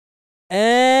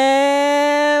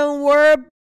And we're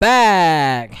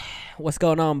back. What's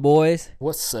going on, boys?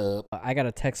 What's up? I got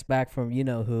a text back from you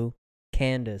know who,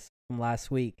 Candace, from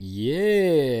last week.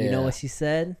 Yeah. You know what she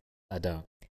said? I don't.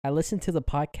 I listened to the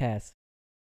podcast.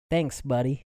 Thanks,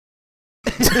 buddy.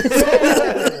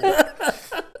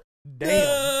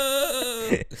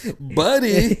 Damn.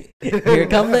 Buddy. Here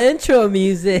come the intro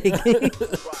music.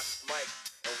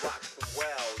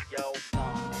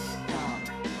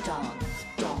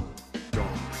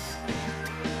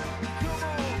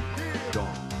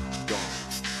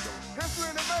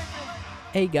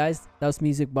 Hey guys, that was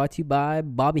music brought to you by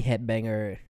Bobby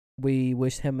Headbanger. We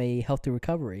wish him a healthy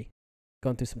recovery.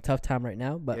 Going through some tough time right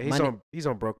now, but Yeah, he's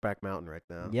on Brokeback Mountain right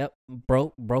now. Yep,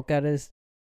 broke at his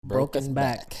broke his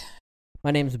back.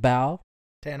 My name's Bao.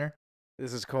 Tanner.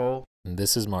 This is Cole. And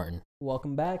this is Martin.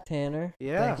 Welcome back, Tanner.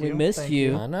 Yeah. We missed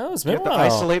you. I know. It's You been have a to while.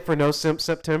 isolate for no simp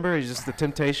September. It's just the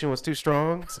temptation was too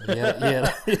strong.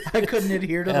 Yeah. I couldn't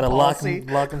adhere to Had the to policy.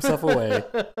 lock himself away.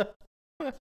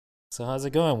 So how's it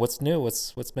going? What's new?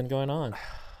 What's been going on?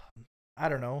 I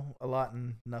don't know. A lot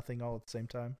and nothing all at the same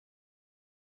time.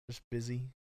 Just busy,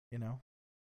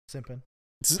 simping.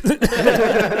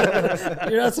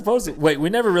 You're not supposed to. Wait, we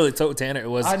never really told Tanner it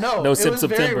was I know. no it Simp was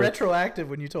September. very retroactive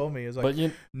when you told me. It was like,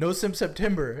 But no Simp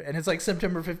September. And it's like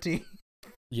September 15th.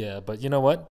 yeah, but you know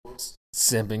what?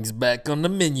 Simping's back on the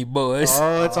menu, boys.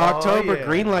 Oh, it's Oh, October. yeah.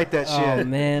 Greenlight that Oh shit.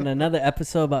 man, another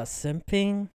episode about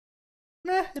simping.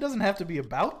 Meh, it doesn't have to be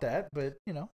about that, but,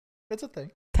 it's a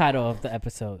thing. Title of the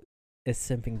episode is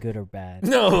simping good or bad?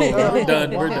 No, we're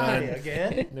done. We're Why? done.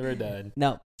 Again? We're done.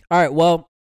 No. All right. Well,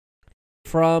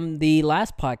 from the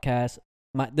last podcast,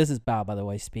 this is Bao, by the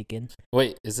way, speaking.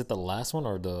 Wait, is it the last one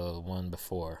or the one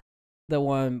before? The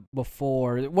one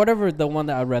before, whatever, the one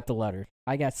that I read the letter.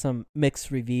 I got some mixed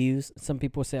reviews. Some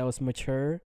people say I was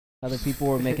mature. Other people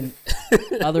were making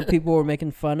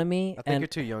fun of me. I think And you're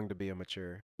too young to be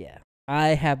immature. yeah, I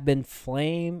have been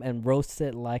flamed and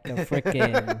roasted like a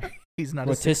freaking He's not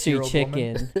a rotisserie 6-year-old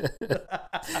woman.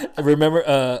 chicken. I remember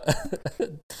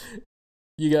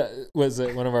you got was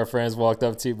it one of our friends walked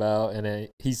up to Bao and then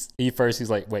he's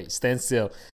like, wait, stand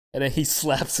still, and then he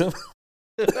slaps him.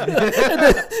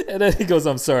 and then he goes,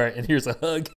 I'm sorry, and here's a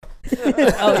hug.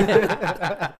 Oh,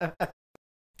 yeah.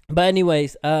 But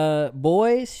anyways,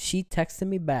 boys, she texted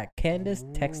me back. Candace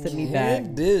texted me back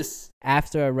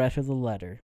after I read her the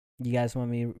letter. You guys want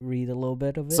me to read a little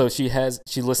bit of it? So she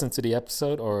listened to the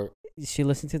episode, or She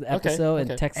listened to the Okay, episode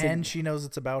and okay. texted. And she knows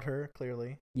it's about her,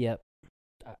 clearly. Yep.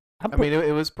 I mean,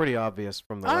 it was pretty obvious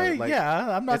from the letter. Like,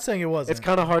 I'm not saying it wasn't. It's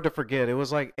kind of hard to forget. It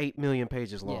was like 8 million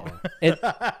pages long.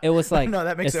 It was like, no,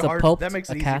 that makes is it the hard. Pope That makes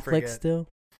it a easy Catholic to forget. still?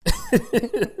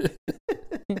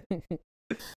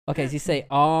 Okay, she say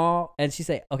all, and she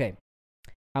say, okay,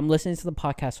 I'm listening to the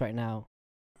podcast right now.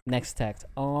 Next text,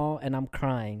 and I'm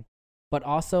crying, but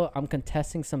also I'm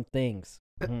contesting some things.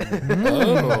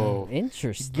 Oh.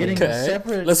 Interesting. Getting a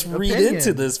separate Let's read opinion.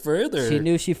 into this further. She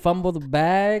knew she fumbled the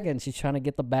bag, and she's trying to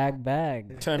get the bag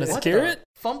back. Trying to What secure the- it.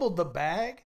 Fumbled the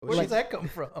bag? Where Like- does that come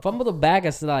from? Fumble the bag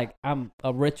is like I'm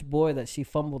a rich boy that she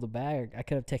fumbled the bag. I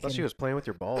could have I taken. thought she was playing with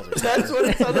your balls. Or That's something. what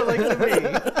it sounded like to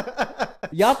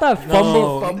me. Y'all thought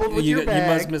No, fumbled with you, your you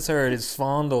must bag. misheard. It's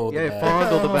fondled. Yeah, bag.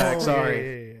 fondled the bag. Oh,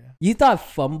 Sorry. yeah. You thought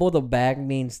fumble the bag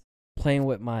means playing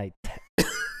with my.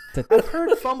 I've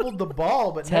heard fumbled the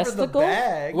ball, but never the Testicle?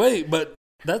 bag. Wait, but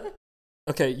that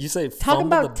okay? You say Talking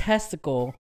fumble about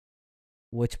testicle,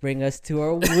 which bring us to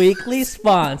our weekly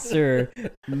sponsor,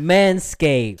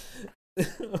 Manscaped. Take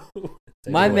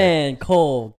My it away. man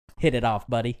Cole, hit it off,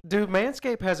 buddy. Dude,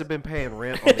 Manscaped hasn't been paying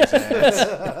rent on these ads.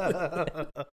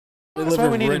 They That's live why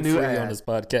we need a rent-free new on ad. this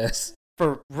podcast.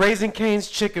 For Raising Cane's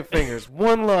chicken fingers.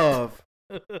 One love.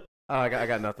 I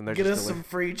got nothing. They're Get just us some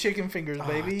free chicken fingers, Oh,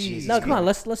 baby. Jesus. No, come on,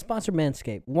 let's sponsor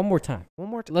Manscaped one more time. One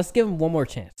more Let's give him one more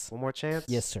chance. One more chance?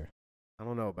 Yes, sir. I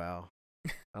don't know, Bao.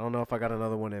 I don't know if I got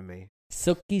another one in me.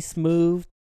 Silky smooth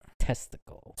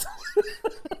testicle.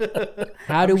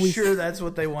 How do I'm we sure that's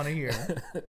what they want to hear.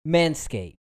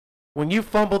 Manscaped? When you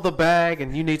fumble the bag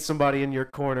and you need somebody in your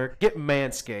corner, get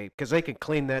Manscaped because they can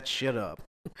clean that shit up.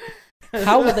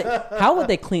 How would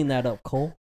they clean that up,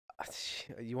 Cole?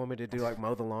 You want me to do like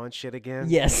mow the lawn shit again?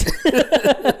 Yes.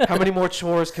 How many more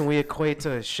chores can we equate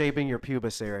to shaving your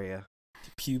pubis area?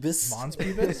 Pubis. Mons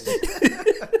pubis?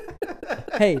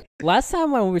 Hey, last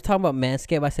time when we were talking about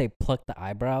Manscaped, I say pluck the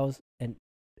eyebrows and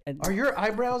Are your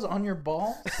eyebrows on your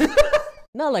balls?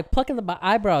 no, like plucking the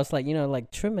eyebrows, like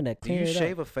like trimming it, Do you cleaning it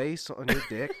shave up. a face on your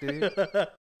dick, dude?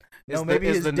 No, maybe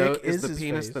his dick is the his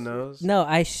penis face. the nose? No,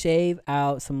 I shave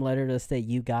out some letter to say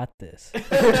you got this.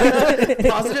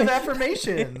 Positive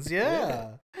affirmations.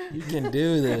 Yeah. You can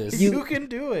do this. You can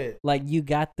do it. Like you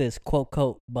got this,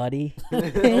 quote, buddy.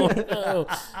 Oh, no.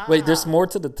 Wait, there's more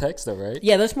to the text though, right?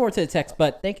 Yeah, there's more to the text,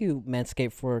 but thank you,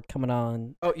 Manscaped, for coming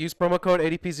on. Oh, use promo code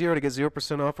ADP0 to get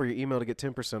 0% off, or your email to get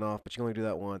 10% off. But you can only do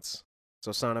that once.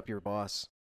 So sign up your boss.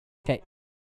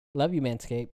 Love you,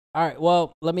 Manscaped. All right,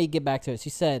 well, let me get back to it. She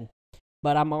said,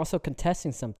 but I'm also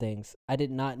contesting some things. I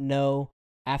did not know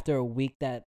after a week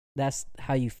that that's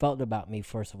how you felt about me,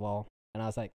 first of all. And I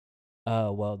was like,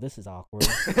 well, this is awkward.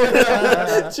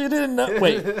 She didn't know.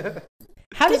 Wait,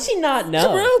 How did she not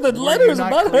know? bro, the Were letter you is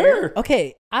not about clear? her.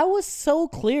 Okay, I was so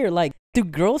clear. Like, do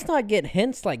girls not get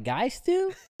hints like guys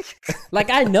do? Like,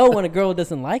 I know when a girl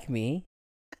doesn't like me,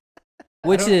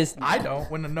 which is I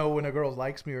don't know when a girl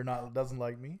likes me or not doesn't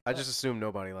like me. I just assume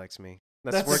nobody likes me.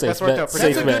 That's That's, a that's safe worked bet. out That's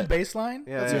pretty Safe a good. bet. good baseline.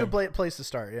 Yeah, That's yeah. a good place to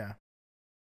start. Yeah.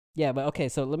 yeah. But okay,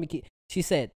 so let me keep. She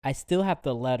said, I still have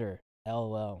the letter.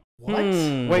 LOL. What? Wait,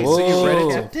 so you read Whoa.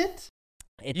 it? Kept it?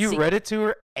 You read it to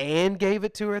her and gave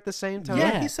it to her at the same time?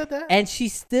 Yeah. He said that. And she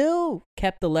still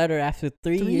kept the letter after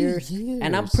 3 years.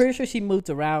 And I'm pretty sure she moved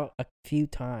around a few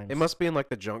times. It must be in like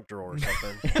the junk drawer or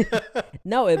something.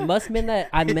 No, it must mean that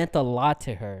I meant a lot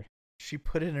to her. She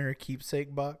put it in her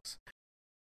keepsake box.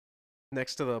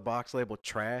 Next to the box labeled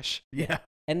trash. Yeah.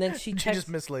 And then she She just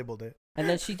mislabeled it. and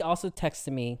then she also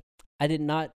texted me, I did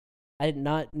not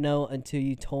know until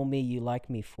you told me you like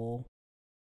me, fool.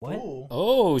 What? Cool.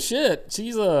 Oh shit,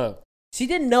 she's She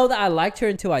didn't know that I liked her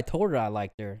until I told her I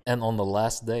liked her. and on the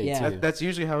last day Yeah. too. That's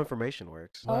usually how information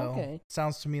works. Oh, Well, okay.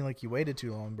 Sounds to me like you waited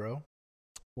too long, bro.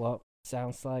 Well,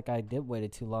 sounds like I did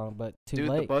wait too long, but too Dude,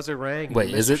 the late. buzzer rang. and Wait,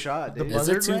 you is missed your it- shot, the dude. Is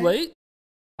buzzer it too rang? late?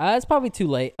 It's probably too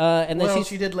late. And then Well,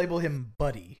 she she did label him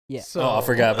buddy. Yeah. So. Oh, I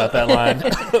forgot about that line.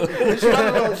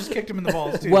 She just kicked him in the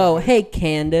balls too. Well, hey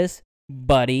Candace,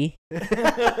 buddy.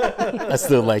 I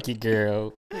still like you,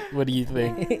 girl. What do you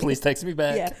think? Please text me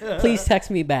back. Yeah. Please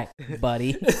text me back,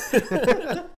 buddy.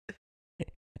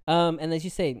 And then she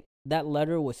said that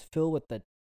letter was filled with the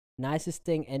nicest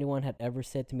thing anyone had ever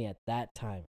said to me at that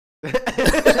time.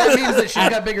 that means that she's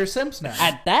got bigger simps now.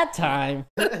 At that time.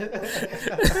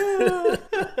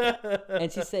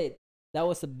 And she said that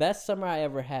was the best summer I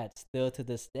ever had, still to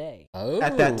this day. Oh.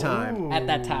 At that time. At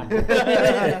that time.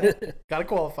 Gotta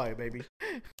qualify, baby.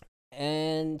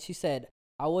 And she said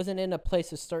I wasn't in a place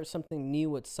to start something new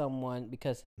with someone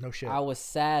because No shit. I was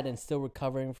sad and still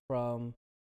recovering from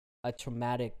a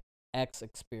traumatic ex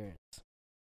experience.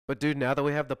 But dude, now that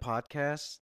we have the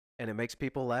podcast and it makes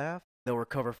people laugh, they'll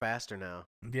recover faster now.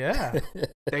 Yeah.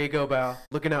 There you go, Bao.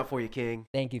 Looking out for you, King.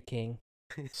 Thank you, King.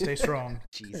 Stay strong.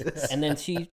 Jesus. And then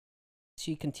she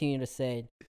continued to say,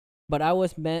 but I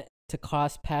was meant to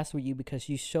cross paths with you because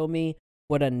you show me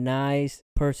what a nice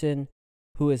person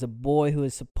who is a boy who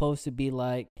is supposed to be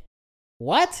like.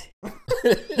 What?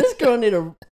 This girl need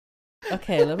a.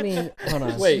 Okay, let me hold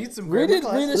on. Wait, Need some read grammar it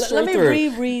classes? Let me through.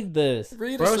 reread this.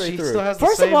 Read it Bro, straight she through. still has the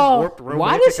First of same all, warped why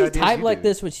romantic does she ideas type you like do.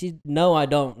 this when she know I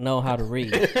don't know how to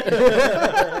read?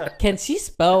 Can she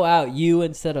spell out you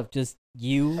instead of just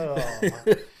you? Oh,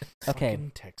 Okay.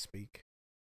 fucking tech speak.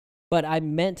 But I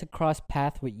meant to cross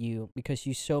path with you because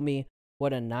you show me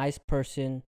what a nice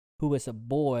person who is a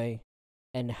boy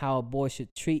and how a boy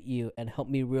should treat you and help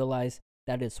me realize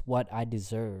that is what I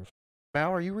deserve. Bao,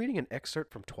 are you reading an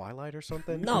excerpt from Twilight or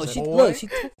something? No, Is that- she boy? look, she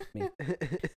texted me.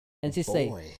 And she say,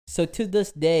 Boy. so to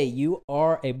this day you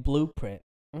are a blueprint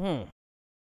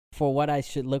for what I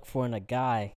should look for in a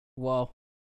guy. Well,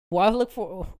 why look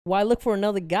for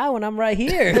another guy when I'm right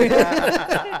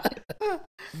here?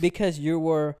 Because you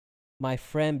were my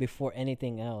friend before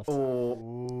anything else.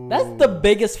 Oh. That's the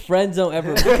biggest friend zone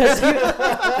ever.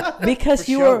 Because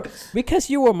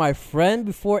you were my friend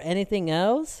before anything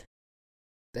else.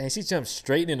 Dang, she jumped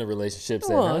straight into relationships.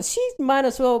 Then, Well, huh? she might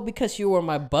as well because you were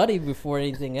my buddy before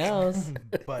anything else.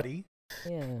 Buddy.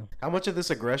 Yeah. How much of this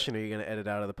aggression are you going to edit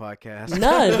out of the podcast?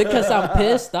 None, because I'm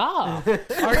pissed off.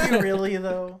 Are you really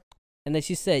though? And then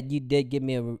she said, you did give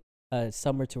me a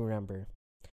summer to remember.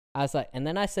 I was like, and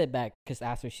then I said back, because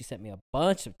after she sent me a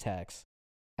bunch of texts,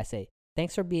 I say,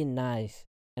 thanks for being nice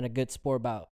and a good sport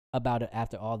about it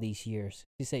after all these years.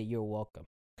 She said, you're welcome.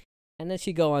 And then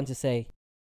she go on to say,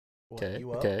 What, Okay.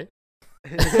 you up? Okay.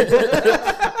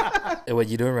 Hey, what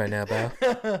you doing right now,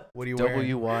 Bao? What are you wearing?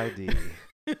 WYD.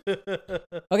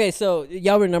 okay, so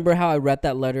y'all remember how I read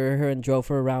that letter to her and drove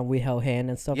her around We Held Hand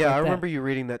and stuff Yeah, like I that? remember you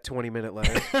reading that 20-minute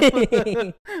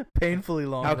letter. Painfully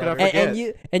long. How could I letter.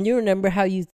 forget? and you remember how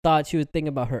you thought she would think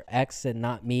about her ex and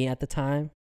not me at the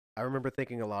time? I remember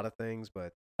thinking a lot of things,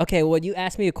 but okay, well, you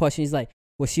asked me a question. He's like,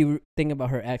 was she thinking about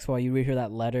her ex while you read her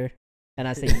that letter? And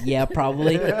I said, yeah,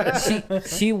 probably.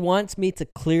 She wants me to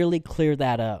clearly clear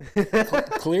that up.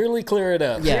 Clearly clear it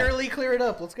up. Yeah. Clearly clear it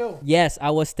up. Let's go. Yes,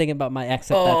 I was thinking about my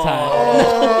ex at that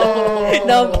time.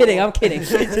 No, I'm kidding.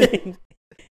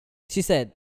 She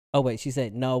said, oh, wait. She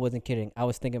said, no, I wasn't kidding. I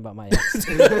was thinking about my ex.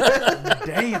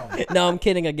 Damn. No, I'm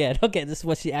kidding again. Okay, this is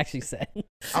what she actually said.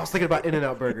 I was thinking about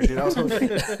In-N-Out Burger, dude. I was hungry.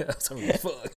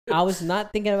 Fuck. I was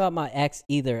not thinking about my ex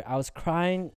either. I was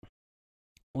crying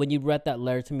when you read that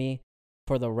letter to me.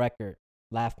 For the record,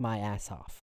 laughed my ass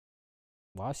off.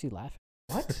 Why is she laughing?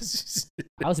 What?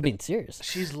 I was being serious.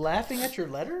 She's laughing at your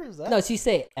letter? Is that? No, she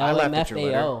said I laughed at your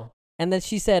letter. LMFAO. And then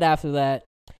she said after that,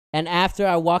 and after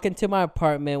I walk into my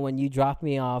apartment when you dropped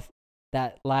me off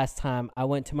that last time, I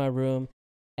went to my room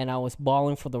and I was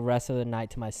bawling for the rest of the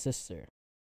night to my sister.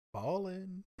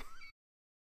 Ballin'.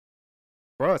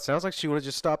 Bro, it sounds like she would have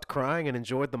just stopped crying and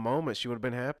enjoyed the moment. She would have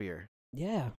been happier.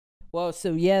 Yeah. Well,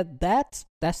 so yeah, that's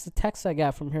the text I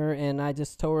got from her, and I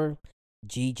just told her,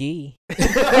 GG.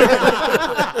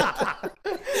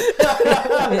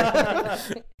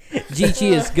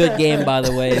 GG is good game, by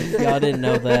the way. If y'all didn't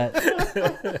know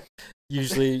that.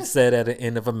 Usually said at the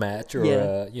end of a match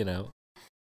or,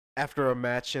 After a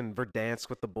match in Verdansk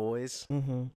with the boys.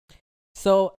 Mm-hmm.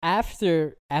 So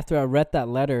after I read that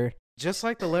letter, just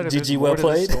like the letter, GG there's well more to the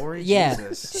played? story. yeah.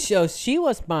 Jesus. So she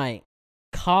was my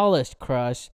college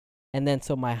crush, and then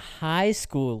so my high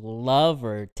school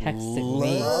lover texted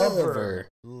me.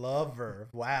 Lover.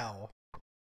 Wow.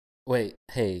 Wait,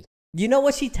 hey. You know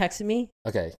what she texted me?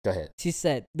 Okay, go ahead. She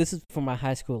said, "This is for my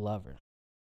high school lover.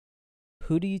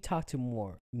 Who do you talk to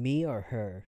more, me or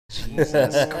her?"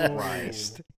 Jesus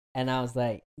Christ. And I was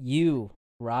like, "You,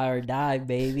 ride or die,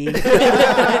 baby."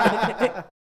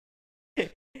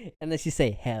 And then she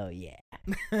say, "Hell yeah."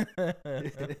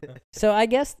 So I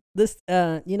guess this,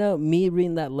 me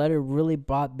reading that letter really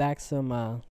brought back some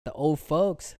the old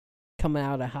folks coming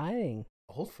out of hiding.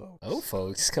 Old folks. Old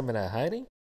folks coming out of hiding?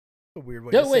 A weird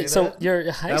way Yo, to wait, say so that. your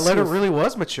high That school... letter really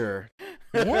was mature.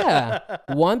 Yeah,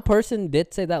 one person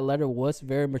did say that letter was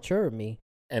very mature of me.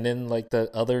 And then, like, the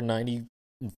other 95%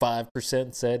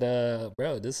 said,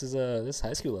 bro, this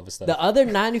high school level stuff. The other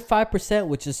 95%,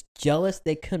 which is jealous,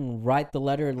 they couldn't write the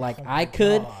letter like Oh I my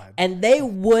could, God. and they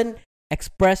wouldn't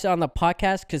express it on the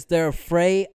podcast because they're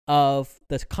afraid of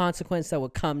the consequence that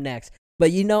would come next.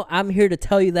 But I'm here to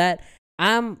tell you that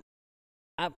I'm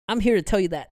here to tell you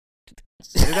that.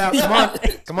 Spit it out. Come on.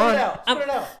 Come on. Spit it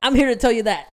out. I'm here to tell you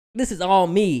that this is all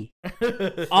me,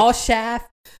 all Shaft.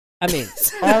 I mean,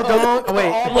 All dong. Oh,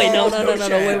 wait. wait,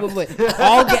 no, wait.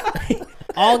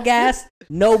 All gas,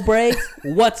 no brakes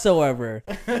whatsoever.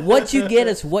 What you get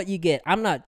is what you get. I'm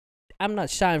not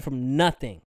shying from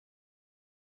nothing.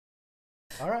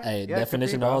 All right. Hey, Yeah,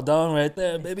 definition could be, all bro. done right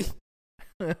there, baby.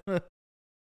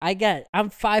 I'm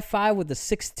 5'5" with a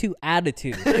 6'2"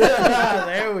 attitude.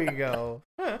 There we go.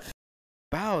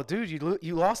 Wow, dude,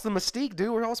 you lost the mystique,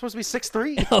 dude. We're all supposed to be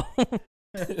 6'3".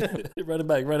 Run it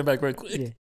back real quick. Yeah.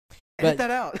 Edit But-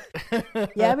 that out.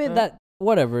 Yeah, I mean that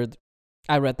whatever.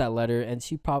 I read that letter and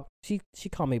she called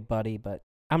me buddy, but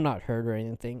I'm not hurt or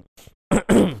anything.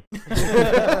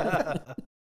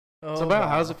 So, about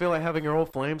how does it feel like having your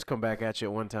old flames come back at you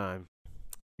at one time?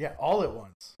 Yeah, all at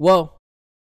once. Well,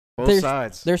 Both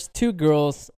sides. there's two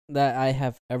girls that I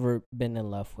have ever been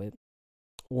in love with.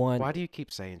 One. Why do you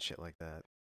keep saying shit like that?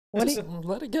 What do Just you,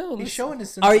 let it go. He's showing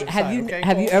his are sensitive you, have side, you okay,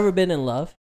 have you Cole? ever been in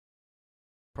love?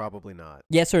 Probably not.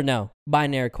 Yes or no?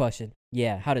 Binary question.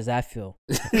 Yeah. How does that feel?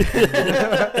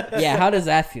 Yeah. How does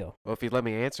that feel? Well, if you'd let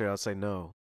me answer, I'll say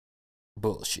no.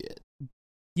 Bullshit.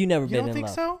 You never You been don't in think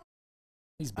love. so?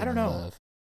 He's I been don't in know. love.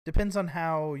 Depends on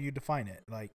how you define it.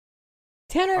 Like,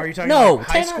 Tanner. are you talking no, about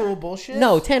high Tanner, school bullshit?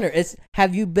 No, Tanner. It's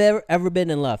have you ever been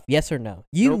in love? Yes or no?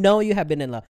 You Nope. know you have been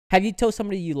in love. Have you told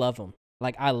somebody you love them?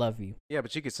 Like I love you. Yeah,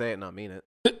 but you could say it and not mean it.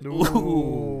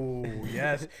 Ooh,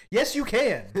 yes. Yes, you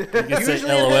can. You can say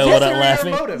Usually LOL there's without ulterior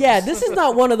laughing. motives. Yeah, this is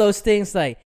not one of those things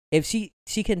like if she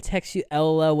can text you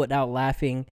LOL without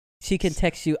laughing, she can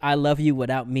text you I love you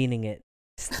without meaning it.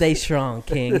 Stay strong,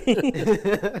 King.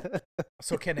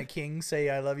 So can a king say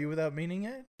I love you without meaning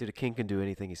it? Dude, a king can do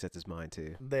anything he sets his mind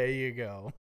to. There you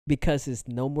go. Because it's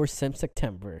no more Sim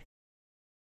September.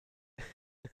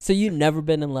 So you never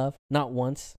been in love? Not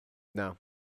once? No,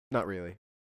 not really.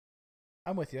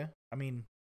 I'm with you. I mean,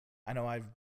 I know I've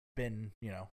been,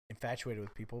 infatuated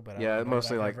with people, but I Yeah, don't know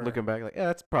mostly that I've like ever- looking back, like, yeah,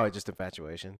 it's probably just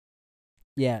infatuation.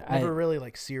 Yeah, never really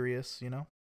like serious,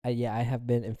 I have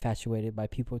been infatuated by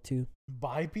people too.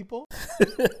 by people.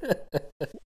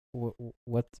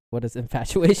 What does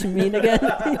infatuation mean again?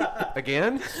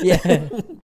 Again? Yeah.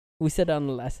 We said it on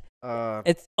the last. Uh,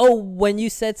 It's when you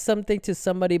said something to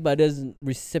somebody but doesn't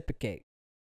reciprocate.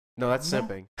 no, that's No.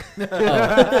 simping.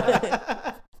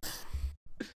 Oh.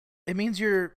 It means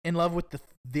you're in love with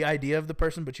the idea of the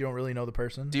person, but you don't really know the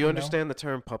person. Do you know? understand the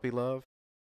term puppy love?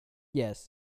 Yes.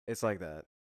 It's like that.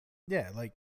 Yeah,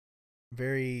 like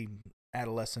very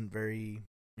adolescent, very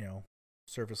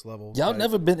surface level. Y'all type.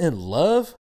 never been in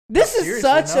love? This is Seriously,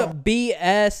 such a no.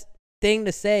 BS thing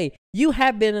to say. You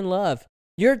have been in love.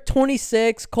 You're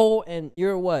 26, Cole, and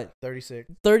you're what? 36.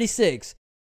 36.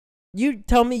 You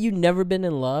tell me you never been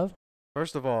in love?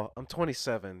 First of all, I'm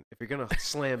 27. If you're gonna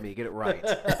slam me, get it right.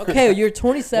 Okay, you're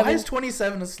 27. Why is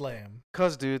 27 a slam?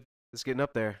 Cause, dude, it's getting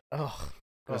up there. Oh,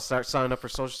 Gonna start signing up for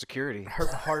Social Security.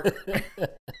 hurt my heart.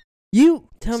 You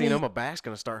tell Seeing me. on my back's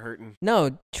gonna start hurting.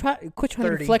 No, quit trying to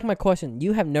 30. deflect my question.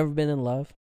 You have never been in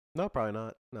love, No, probably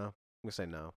not. No, I'm gonna say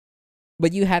no.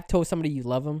 but you have told somebody you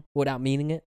love them without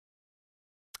meaning it.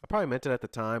 I probably meant it at the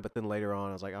time, but then later on,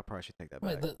 I was like, I probably should take that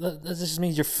back. Wait, that just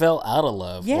means you fell out of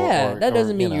love. Yeah, that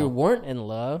doesn't mean you you know. weren't in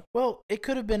love. Well, it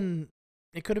could have been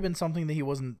something that he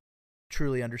wasn't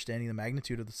truly understanding the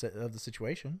magnitude of the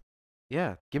situation.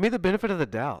 Yeah, give me the benefit of the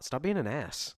doubt. Stop being an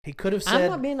ass. He could have I'm said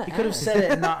not being an he could have ass. said it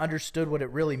and not understood what it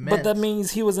really meant. But that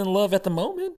means he was in love at the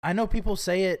moment. I know people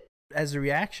say it as a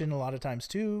reaction a lot of times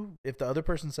too. If the other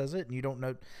person says it and you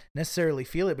don't necessarily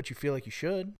feel it, but you feel like you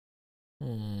should.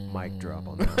 Mic drop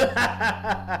on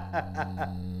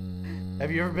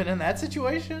Have you ever been in that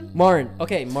situation? Martin, go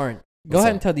What's ahead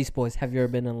up? and tell these boys. Have you ever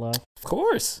been in love? Of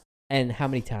course. And how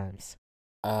many times?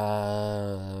 A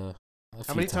How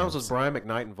few many times was Brian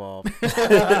McKnight involved?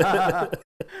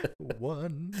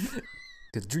 One,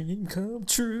 The dream come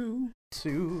true?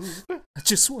 2. I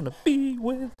just want to be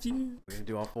with you. We gonna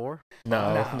do all 4?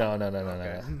 No. No.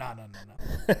 Okay. No.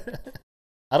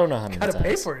 I don't know how many Gotta times.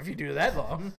 pay for it if you do that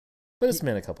long. But it's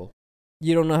been a couple.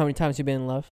 You don't know how many times you've been in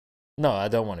love? No, I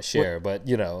don't want to share, but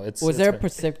it's. Was it's there a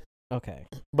been- Okay.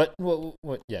 But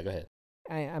what? Yeah, go ahead.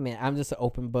 I mean, I'm just an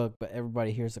open book, but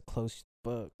everybody here's a closed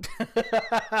book.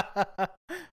 I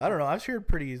don't know. I've shared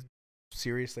pretty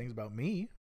serious things about me.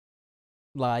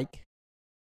 Like,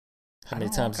 How I many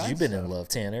don't know, all times have you kinds been of in stuff. love,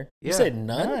 Tanner? You Yeah. said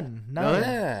none. None.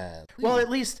 Yeah. Well, at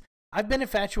least I've been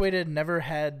infatuated and never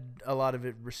had a lot of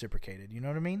it reciprocated. You know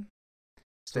what I mean?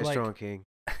 Stay like- strong, King.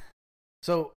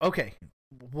 So, okay.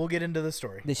 We'll get into the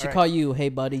story. did she All call you "Hey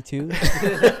buddy" too?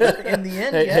 right. In the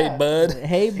end, Hey, yeah. hey, bud.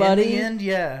 Hey buddy. In the end,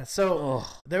 yeah. So,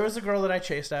 Oh, there was a girl that I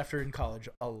chased after in college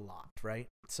a lot, right?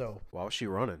 So, Why was she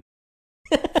running?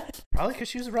 probably because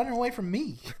she was running away from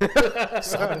me.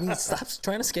 stop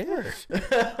trying to scare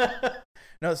her.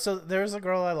 No, so there was a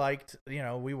girl I liked.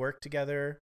 We worked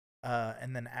together,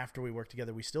 and then after we worked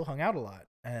together, we still hung out a lot.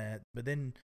 But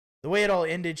then the way it all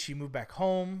ended, she moved back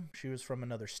home. She was from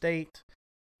another state,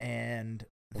 and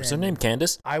What's her then name?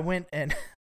 Candace. I went and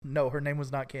no, her name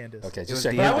was not Candace. Okay, was just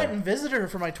Deanna. checking. But I Yeah. went and visited her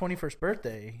for my 21st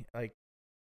birthday. Like,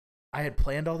 I had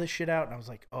planned all this shit out, and I was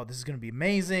like, "Oh, this is gonna be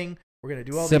amazing. We're gonna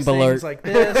do all Simp these alert. things like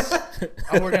this,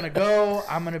 and we're gonna go.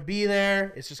 I'm gonna be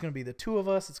there. It's just gonna be the two of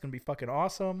us. It's gonna be fucking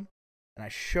awesome." And I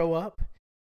show up,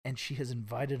 and she has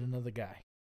invited another guy.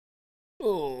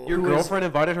 Oh. Your Who is- girlfriend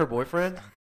invited her boyfriend?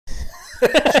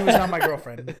 She was not my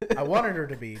girlfriend. I wanted her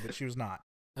to be, but she was not.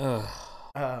 Ugh.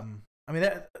 I mean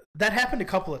that happened a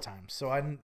couple of times. So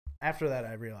after that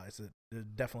I realized that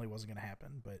it definitely wasn't gonna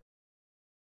happen. But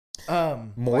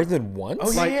More than once?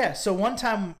 oh yeah, yeah. So one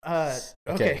time,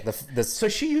 okay. The So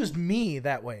she used me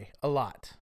that way a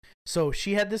lot. So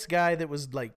she had this guy that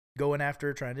was like going after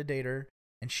her, trying to date her,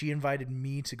 and she invited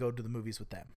me to go to the movies with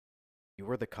them. You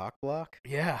were the cock block?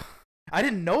 Yeah. I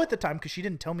didn't know at the time because she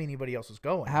didn't tell me anybody else was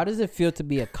going. How does it feel to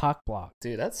be a cock block?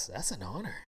 dude, that's an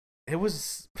honor. It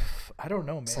was, I don't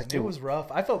know, man. It's like, It dude- was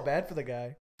rough. I felt bad for the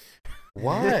guy.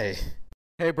 Why?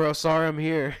 Hey, bro, sorry I'm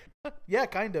here. Yeah,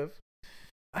 kind of.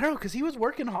 I don't know, because he was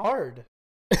working hard.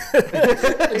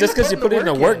 Just because you put in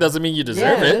the work doesn't mean you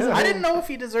deserve Yeah, it it. doesn't. I didn't know if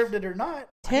he deserved it or not.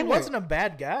 He Tanner. wasn't a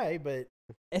bad guy, but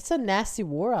It's a nasty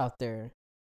war out there.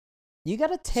 You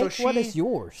gotta take what is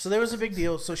yours. so there was a big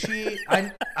deal. So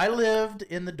I lived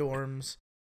in the dorms,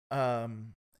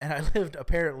 and I lived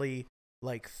apparently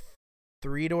like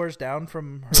 3 doors down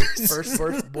from her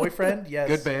first boyfriend. Yes,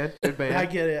 Good band. Good band. I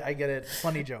get it.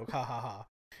 Funny joke. Ha ha ha.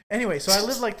 Anyway, so I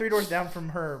lived like 3 doors down from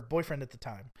her boyfriend at the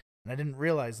time, and I didn't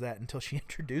realize that until she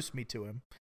introduced me to him.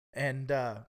 And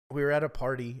we were at a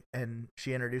party, and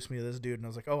she introduced me to this dude, and I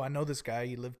was like, "Oh, I know this guy.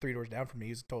 He lived 3 doors down from me.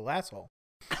 He's a total asshole."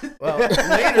 Well,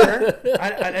 later,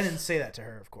 I didn't say that to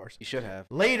her, of course. You should have.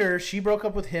 Later, she broke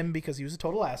up with him because he was a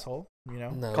total asshole.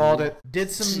 No. Called it.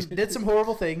 Did some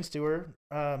horrible things to her.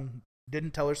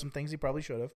 Didn't tell her some things he probably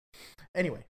should have.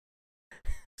 Anyway,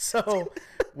 So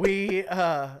we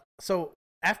so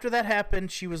after that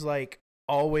happened, she was like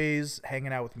always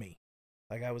hanging out with me.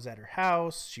 Like I was at her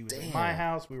house, she was at my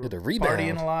house. We were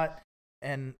partying a lot,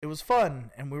 and it was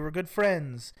fun, and we were good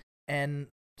friends. And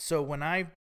so when I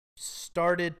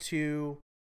started to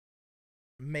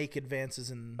make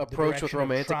advances in approach with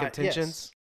romantic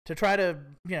intentions, to try to,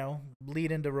 you know,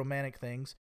 lead into romantic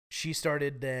things, she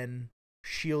started then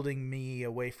shielding me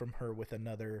away from her with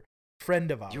another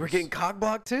friend of ours. You were getting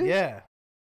cockblocked too? Yeah.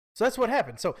 So that's what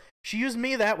happened. So she used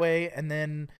me that way, and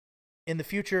then in the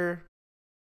future,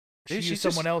 she used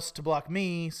someone else to block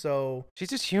me. So she's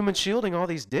just human shielding all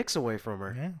these dicks away from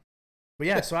her. Yeah. But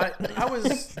yeah, so I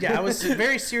was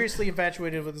very seriously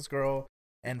infatuated with this girl,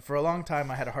 and for a long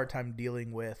time I had a hard time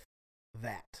dealing with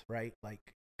that, right? Like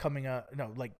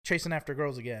like chasing after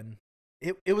girls again.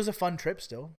 It was a fun trip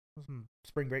still. It was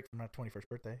spring break for my 21st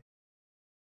birthday.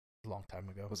 A long time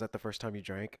ago. Was that the first time you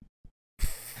drank?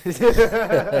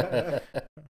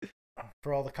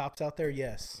 For all the cops out there,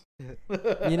 yes.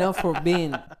 You know, for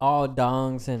being all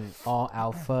dongs and all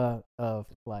alpha of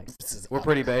like, we're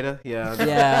pretty beta, yeah.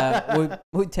 Yeah,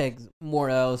 we take more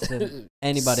L's than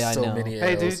anybody I know. Many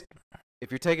hey, L's. dude,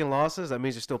 if you're taking losses, that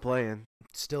means you're still playing.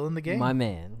 Still in the game, My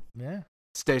man. Yeah.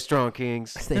 Stay strong,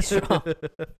 Kings. Stay strong.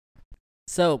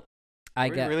 So,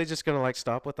 We're really just gonna like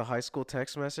stop with the high school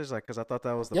text message, like, because I thought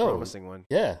that was the promising one.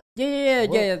 Yeah.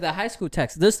 Yeah. The high school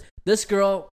text. This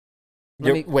girl.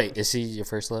 Wait, is she your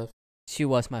first love? She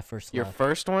was my first love. Your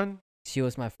first one? She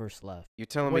was my first love. You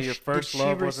telling me your first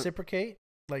love did she wasn't? Reciprocate?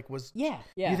 Like was Yeah.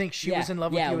 You think she was in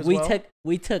love with you as we well?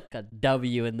 we took a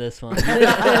W in this one.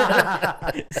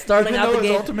 starting out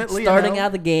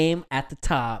the game at the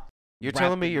top. You're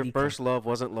telling me your first love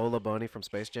wasn't Lola Bunny from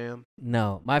Space Jam?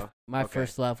 No, my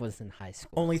first love was in high school.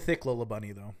 Only thick Lola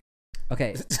Bunny though.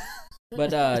 Okay,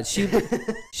 but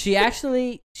she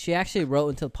actually wrote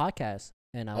into the podcast,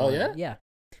 and yeah.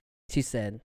 She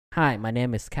said, "Hi, my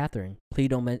name is Catherine. Please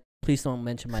don't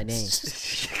mention my name."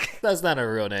 That's not a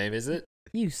real name, is it?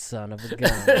 You son of a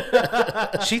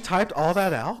gun. She typed all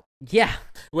that out? Yeah.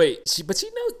 Wait,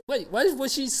 why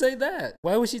would she say that?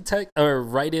 Why would she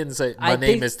write in and say, my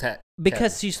name is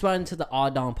Because she's run to the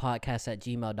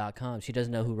awdonpodcast@gmail.com. She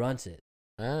doesn't know who runs it.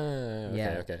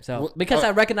 Okay. So, because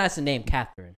I recognize the name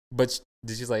Catherine. But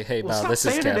did she like, hey, Bob, this stop is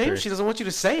saying her Catherine? name. She doesn't want you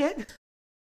to say it.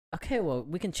 Okay, well,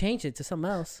 we can change it to something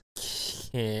else.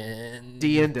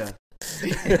 Deenda.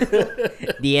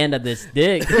 The end of this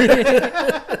dick.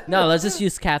 No, let's just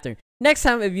use Catherine. Next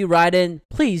time, if you write in,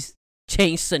 please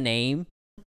change the name.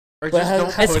 Or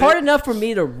just it's hard enough for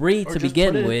me to read to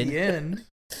begin with. At the end.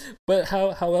 But how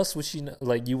else would she know?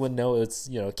 Like, you would know it's,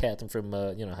 Catherine from,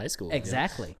 high school.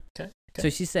 Exactly. Okay. So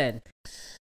she said,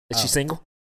 is she single?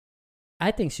 I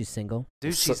think she's single.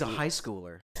 Dude, she's a high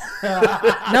schooler.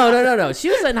 No. She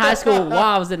was in high school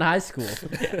while I was in high school.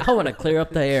 I want to clear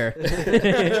up the air.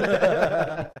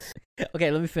 Okay,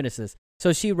 let me finish this.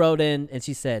 So she wrote in and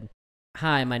she said,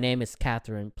 "Hi, my name is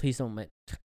Catherine. Please don't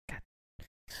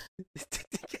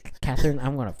Catherine,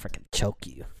 I'm going to freaking choke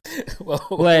you."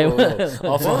 Wait.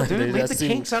 Well, dude, leave the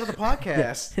kinks out of the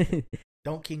podcast.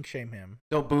 Don't kink shame him.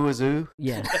 Don't boo a zoo.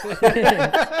 Yeah.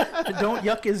 Don't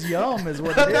yuck his yum is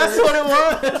what it is. That's what it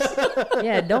was.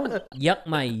 Yeah, don't yuck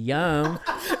my yum.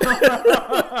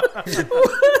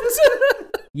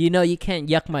 You can't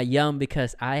yuck my yum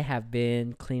because I have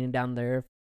been cleaning down there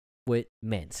with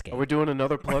Manscaped. We're doing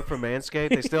another plug for Manscaped.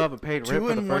 They still haven't paid rent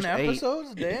for the first 8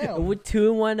 episodes? Damn. With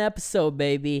 2 in 1 episode,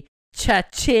 baby.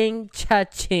 Cha-ching,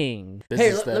 cha-ching.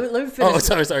 Hey, let me finish. Oh,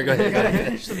 sorry. Go ahead. You gotta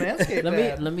finish the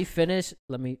Manscaped. Let me finish.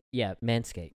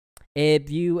 Manscaped. If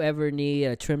you ever need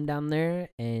a trim down there,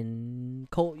 and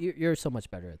Cole, you're so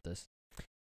much better at this.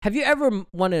 Have you ever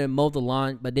wanted to mow the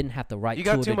lawn but didn't have the right tool to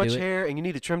do it? You got too much hair and you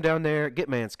need to trim down there, get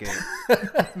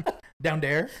Manscaped. Down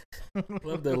there?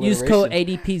 Use code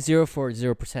ADP0 for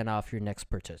 0% off your next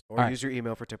purchase. Or use your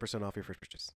email for 10% off your first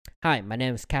purchase. Hi, my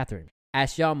name is Catherine.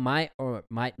 As y'all might or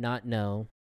might not know.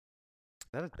 Is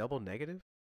that a double negative?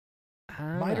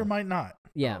 Might or might not.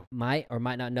 Yeah, might or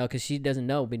might not know, because she doesn't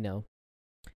know, we know.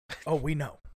 Oh, we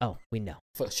know. Oh, we know.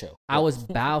 For sure. I was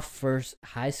Bao's first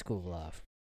high school love.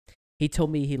 He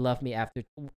told me he loved me after.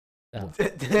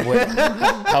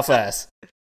 How fast?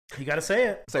 You gotta say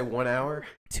it. Say 1 hour.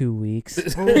 2 weeks.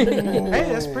 Hey,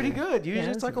 that's pretty good. Usually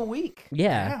it's like a week.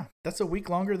 Yeah. That's a week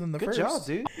longer than the good first.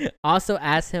 Good job, dude. Also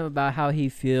asked him about how he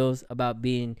feels about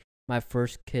being my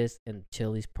first kiss in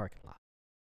Chili's parking lot.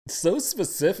 So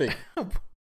specific.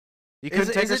 You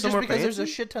couldn't take her somewhere because fancy? there's a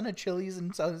shit ton of Chili's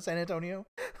in San Antonio?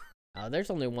 There's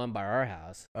only one by our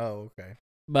house. Oh, okay.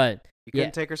 But you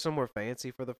couldn't take her somewhere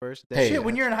fancy for the first day. Hey, shit,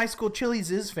 when you're in high school, Chili's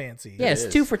is fancy. Yeah, it's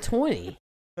 2 for $20.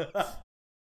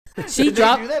 She Did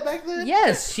dropped. they do that back then?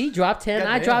 Yes, she dropped 10.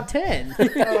 I Goddamn. dropped 10.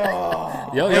 Oh.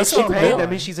 Yo, Hey, that's she super paid. cool. That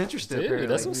means she's interested. Dude, apparently.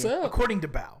 that's what's up. According to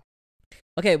Bao.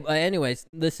 Okay, but anyways,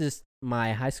 this is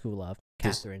my high school love,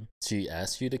 Just- Catherine. She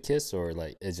asked you to kiss, or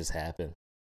like it just happened?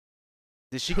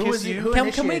 Did she Who kiss is it? you? Who Can we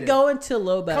initiated? go into a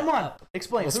little bit? Come on,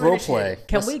 explain. Let's Who role initiated? play.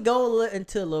 Can Let's- we go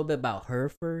into a little bit about her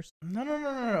first?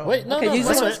 No. Wait, no, Okay, no, you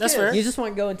that's just- fair. That's fair. You just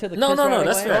want to go into the No, kiss no, right no,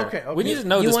 that's away? fair. Okay, We okay. need to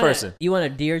know You this wanna, person. You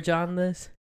want to Dear John this?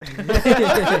 I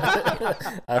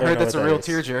I don't heard know that's what a real that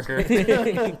is.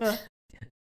 tearjerker.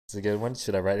 It's a good one.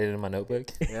 Should I write it in my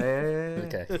notebook? Yeah.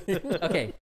 Okay.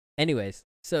 Okay. Anyways,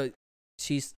 so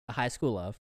she's a high school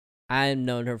love. I've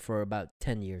known her for about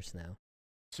 10 years now.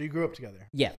 So you grew up together.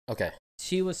 Yeah. Okay.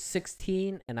 She was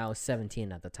 16 and I was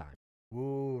 17 at the time.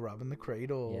 Ooh, robbing the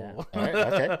cradle. Yeah. All right.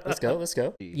 Okay. Let's go. Let's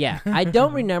go. Yeah. I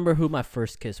don't remember who my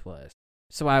first kiss was.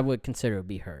 So I would consider it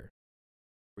be her.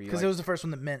 Because it was the first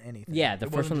one that meant anything. Yeah, the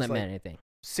It first wasn't one that just meant like anything.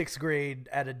 6th grade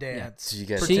at a dance. Did you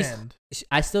guys- Pretend.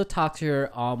 I still talk to her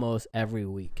almost every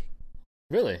week.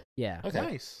 Really? Yeah. Okay.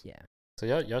 Nice. Yeah. So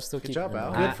y'all still Good keep job, in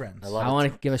Al. mind. Good friends. I love I it.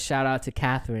 want to give a shout out to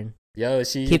Catherine. Yo,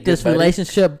 she Keep good this buddy?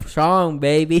 relationship strong,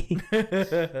 baby.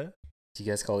 You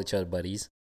guys call each other buddies?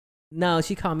 No,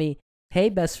 she called me, hey,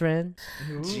 best friend.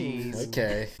 Jeez.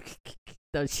 Okay.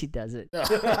 No, she doesn't.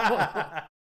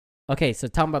 Okay, so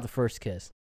talking about the first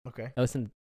kiss. Okay. That was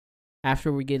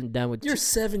after we're getting done with. You're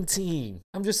 17.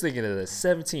 I'm just thinking of this.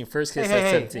 17. First kiss Hey, at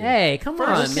hey, 17. Hey, come First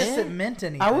on, kiss that man. meant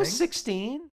anything. I was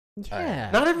 16. Yeah.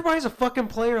 Not everybody's a fucking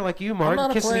player like you, Martin.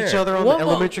 not a Kissing each player. other on What- the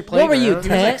elementary what playground. were you, He was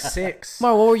 10? like 6.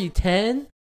 Mark, what were you, 10?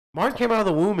 Martin came out of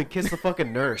the womb and kissed the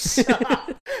fucking nurse.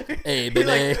 Hey, He baby.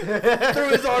 like, threw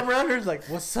his arm around her. He's like,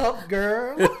 "What's up,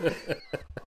 girl?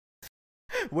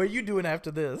 What are you doing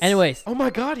after this?" Anyways, Oh my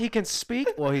god, he can speak?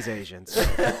 Well, he's Asian. So.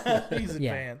 he's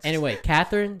yeah. advanced. Anyway,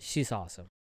 Catherine, she's awesome.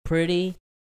 Pretty,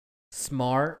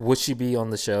 smart, Would she be on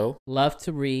the show? love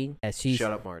to read. Yeah,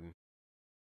 Shut up, Martin.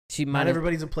 She not might have,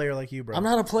 everybody's a player like you, bro. I'm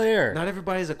not a player. Not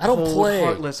everybody's a I don't cold, play.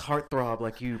 heartless heartthrob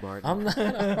like you, Martin. I'm not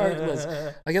a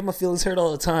heartless. I get my feelings hurt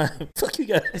all the time. Fuck you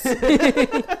guys.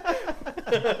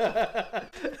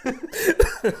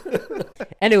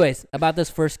 Anyways, about this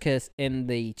first kiss in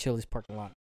the Chili's parking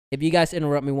lot. If you guys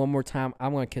interrupt me one more time,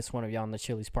 I'm going to kiss one of y'all in the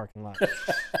Chili's parking lot.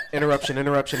 Interruption.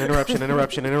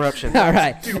 All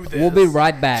right. Do We'll be this.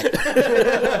 right back.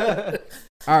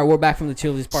 All right, we're back from the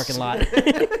Chili's parking lot.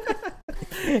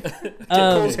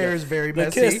 Cole's hair is very the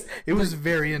messy. kiss- It was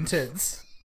very intense.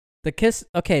 The kiss.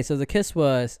 Okay, so the kiss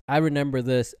was. I remember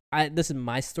this. This is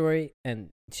my story, and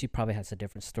she probably has a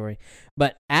different story.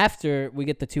 But after we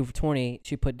get the 2 for 20,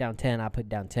 she put down 10. I put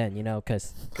down 10. You know,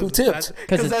 because Who tipped?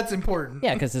 Because that's important.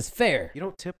 yeah, because it's fair. You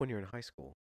don't tip when you're in high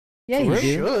school. Yeah, For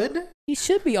you real? do. should. You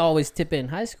should be always tipping in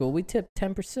high school. We tip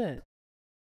 10%.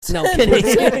 No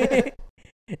kidding.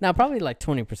 No, probably like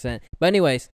 20%. But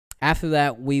anyways, after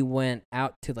that, we went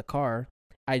out to the car.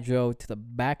 I drove to the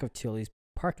back of Chili's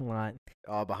parking lot.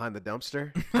 Behind the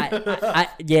dumpster.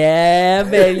 Yeah,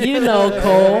 baby, you know,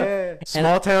 Cole.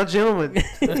 Small town gentleman.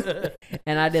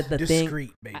 And I did the thing.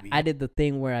 Discreet, baby. I did the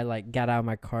thing where I like got out of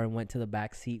my car and went to the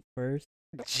back seat first.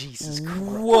 Jesus Christ.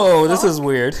 Whoa, this is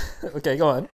weird. Okay, go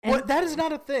on. What? That is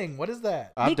not a thing. What is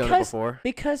that? I've done it Because- before.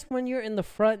 Because when you're in the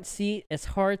front seat, it's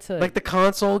hard to Like the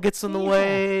console gets in the Yeah.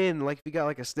 way, and like if you got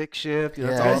like a stick shift, you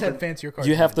know, it's Yeah. I all just up had and- fancier cars.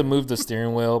 You have to move the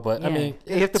steering wheel, but I Yeah. mean,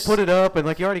 you have to put it up, and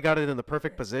like you already got it in the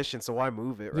perfect position, so why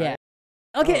move it, right? Yeah.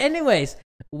 Okay. Oh. Anyways,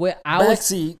 where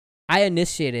backseat. I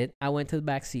initiated. I went to the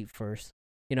back seat first.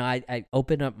 You know, I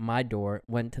opened up my door,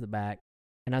 went to the back,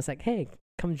 and I was like, "Hey,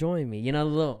 come join me." You know, a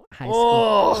little high school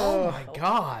Oh, Oh my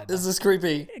god. this is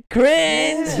creepy.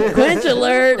 cringe, cringe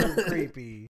alert.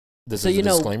 creepy. This So, is you a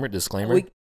know, disclaimer. Disclaimer. We,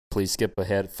 Please skip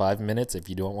ahead 5 minutes if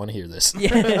you don't want to hear this.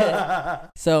 yeah.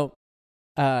 So,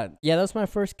 yeah, that was my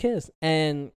first kiss,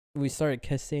 and we started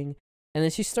kissing, and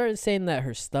then she started saying that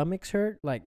her stomach's hurt,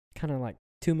 like kind of like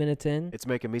 2 minutes in. It's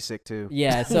making me sick too.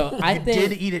 Yeah, so I You think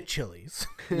did eat at Chili's.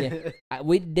 Yeah.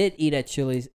 We did eat at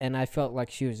Chili's, and I felt like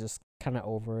she was just kind of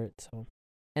over it. So,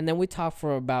 and then we talked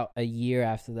for about a year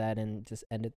after that, and just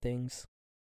ended things.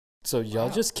 So y'all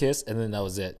Wow. just kissed, and then that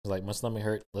was it. Like, my stomach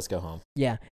hurt. Let's go home.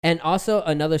 Yeah, and also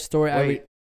another story. Wait,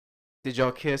 did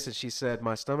y'all kiss and she said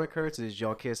my stomach hurts? Or did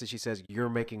y'all kiss and she says you're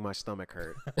making my stomach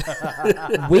hurt?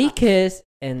 We kissed,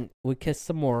 and we kissed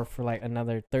some more for like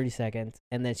another 30 seconds,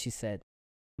 and then she said,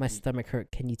 "My stomach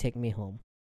hurt. Can you take me home?"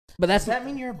 But that's Does that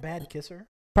mean you're a bad kisser?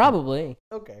 probably.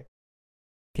 Okay.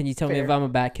 Can you tell me if Fair. I'm a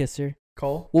bad kisser?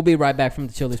 Cole? We'll be right back from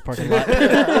the Chili's parking lot.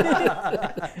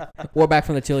 We're back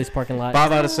from the Chili's parking lot.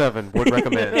 5 out of 7 would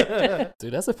recommend.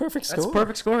 Dude, that's a perfect score. That's a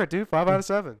perfect score, dude. 5 out of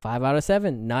 7. 5 out of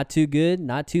 7. Not too good,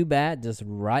 not too bad, just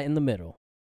right in the middle.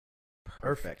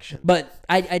 Perfection. But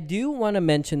I do want to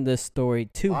mention this story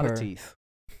to A lot her. of teeth.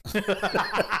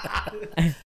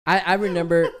 I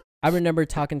remember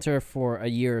talking to her for a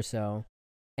year or so,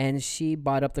 and she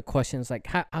brought up the questions like,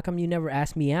 how come you never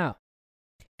asked me out?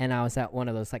 And I was at one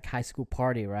of those like high school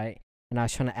party, right? And I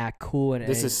was trying to act cool. And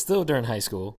This is still during high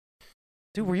school.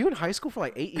 Dude, were you in high school for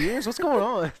like 8 years? What's going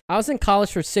on? I was in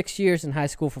college for 6 years and high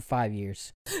school for 5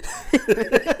 years.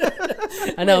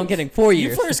 I know, I'm kidding. 4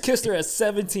 years. You first kissed her at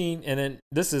 17, and then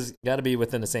this has got to be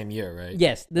within the same year, right?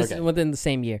 Yes, this Okay. is within the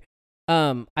same year.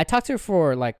 I talked to her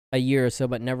for like a year or so,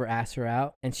 but never asked her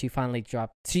out. And she finally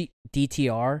dropped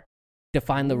DTR,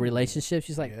 define the relationship.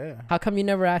 She's like, Yeah. how come you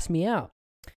never asked me out?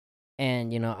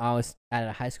 And, you know, I was at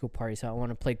a high school party, so I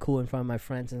want to play cool in front of my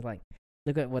friends. And like,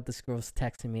 look at what this girl's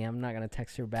texting me. I'm not going to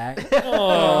text her back.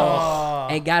 Oh.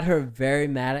 It got her very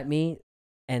mad at me.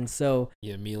 And so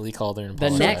You immediately called her and the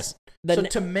apologized. next,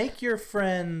 So to make your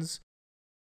friends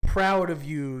proud of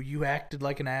you, you acted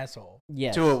like an asshole.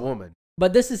 yes. To a woman.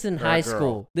 But this is in Or a high girl.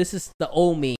 school. This is the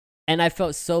old me. And I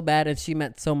felt so bad, and she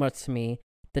meant so much to me.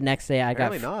 The next day, I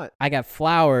Apparently not. got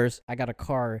flowers. I got a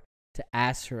car to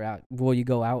ask her out. Will you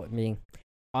go out with me?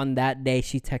 On that day,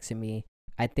 she texted me,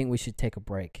 I think we should take a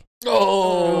break.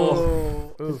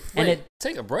 Oh. Oof. And Wait,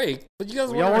 take a break? But you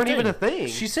guys Y'all weren't even a thing.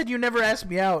 She said you never asked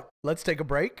me out. Let's take a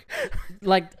break.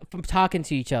 Like, from talking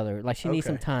to each other. Like, she needs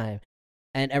some Okay. time.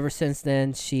 And ever since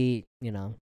then, she, you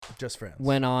know, Just friends.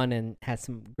 went on and had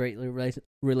some great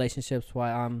relationships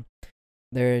while I'm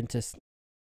there and just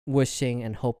wishing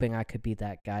and hoping I could be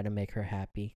that guy to make her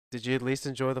happy. Did you at least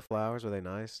enjoy the flowers? Were they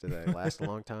nice? Did they last a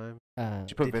long time? Uh,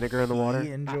 Did you put Did vinegar in the he water?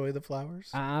 enjoy the flowers?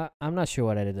 I'm not sure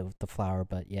what I did with the flower,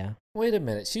 but yeah. Wait a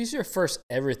minute. She's your first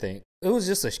everything. It was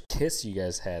just a kiss you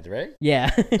guys had, right? Yeah.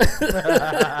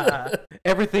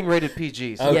 Everything rated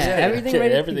PG. So Okay. Yeah, everything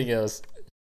rated everything PG. else.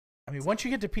 I mean, once you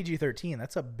get to PG-13,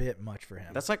 that's a bit much for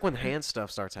him. That's like when hand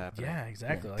stuff starts happening. yeah,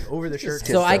 exactly. Like over the Just shirt. kiss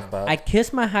So stuff about. I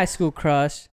kissed my high school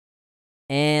crush,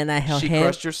 and I held She hands,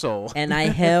 crushed your soul. and I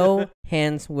held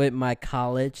hands with my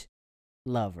college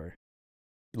lover,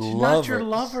 She's not your her.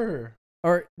 lover.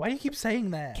 or Why do you keep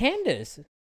saying that? Candace.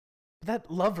 That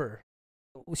lover.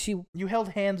 She You held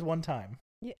hands one time.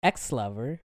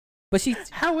 ex-lover, but she.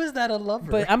 How is that a lover?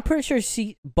 But I'm pretty sure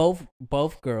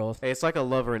both girls. Hey, it's like a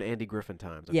lover in Andy Griffin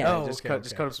times. Okay? Yeah. Oh, just okay, cut, okay.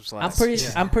 just cut him some slack.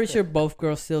 Yeah. I'm pretty sure both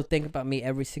girls still think about me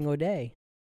every single day.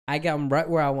 I got them right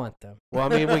where I want them.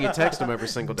 Well, I mean, when you text them every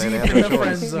single day, they deep have in no the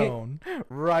friend choice. zone,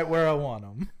 right where I want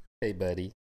them. Hey,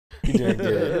 buddy. You're doing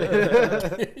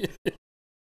good.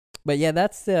 But yeah,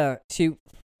 that's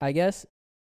I guess,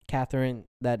 Catherine,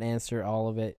 that answered all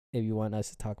of it. If you want us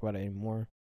to talk about it anymore,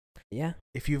 yeah.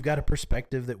 If you've got a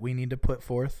perspective that we need to put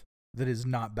forth that is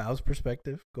not Bao's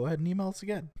perspective, go ahead and email us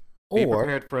again. Be or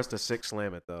prepared for us to sick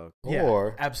slam it, though. Yeah,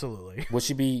 Or- absolutely. would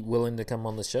she be willing to come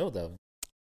on the show, though?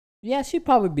 Yeah, she'd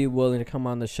probably be willing to come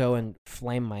on the show and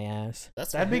flame my ass.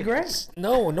 That'd be great.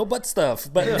 No Oh, butt stuff.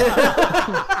 But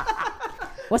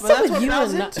What's But up that's with what you? Bao's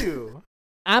And not, into.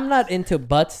 I'm not into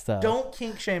butt stuff. Don't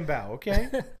kink shame Bao, okay?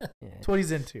 Yeah. That's what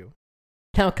he's into.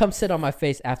 Come sit on my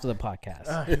face after the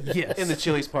podcast. Yes. In the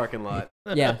Chili's parking lot.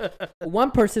 Yeah.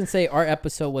 One person say our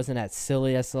episode wasn't as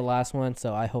silly as the last one,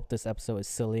 so I hope this episode is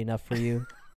silly enough for you.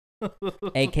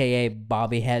 AKA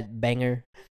Bobby Headbanger.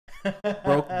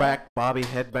 Broke back Bobby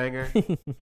Headbanger.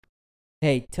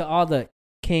 Hey, to all the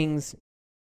kings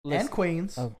and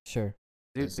queens. Oh, sure.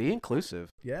 Dude, be inclusive.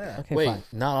 Yeah. Okay, wait, fine.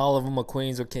 not all of them are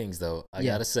queens or kings, though. I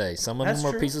Yeah. gotta say, some of That's them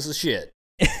are true. pieces of shit.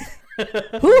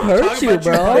 Who hurt Talk you, about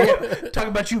bro? Talk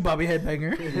about you, Bobby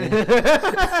Headbanger.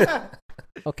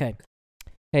 Okay.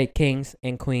 Hey, kings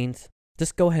and queens,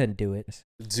 just go ahead and do it.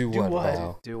 Do Do what, what?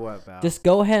 Val? Do what, Val? Just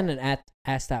go ahead and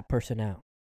ask that person out.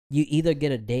 You either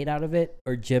get a date out of it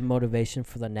or gym motivation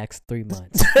for the next 3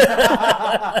 months. All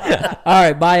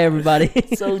right, bye, everybody.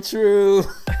 So true.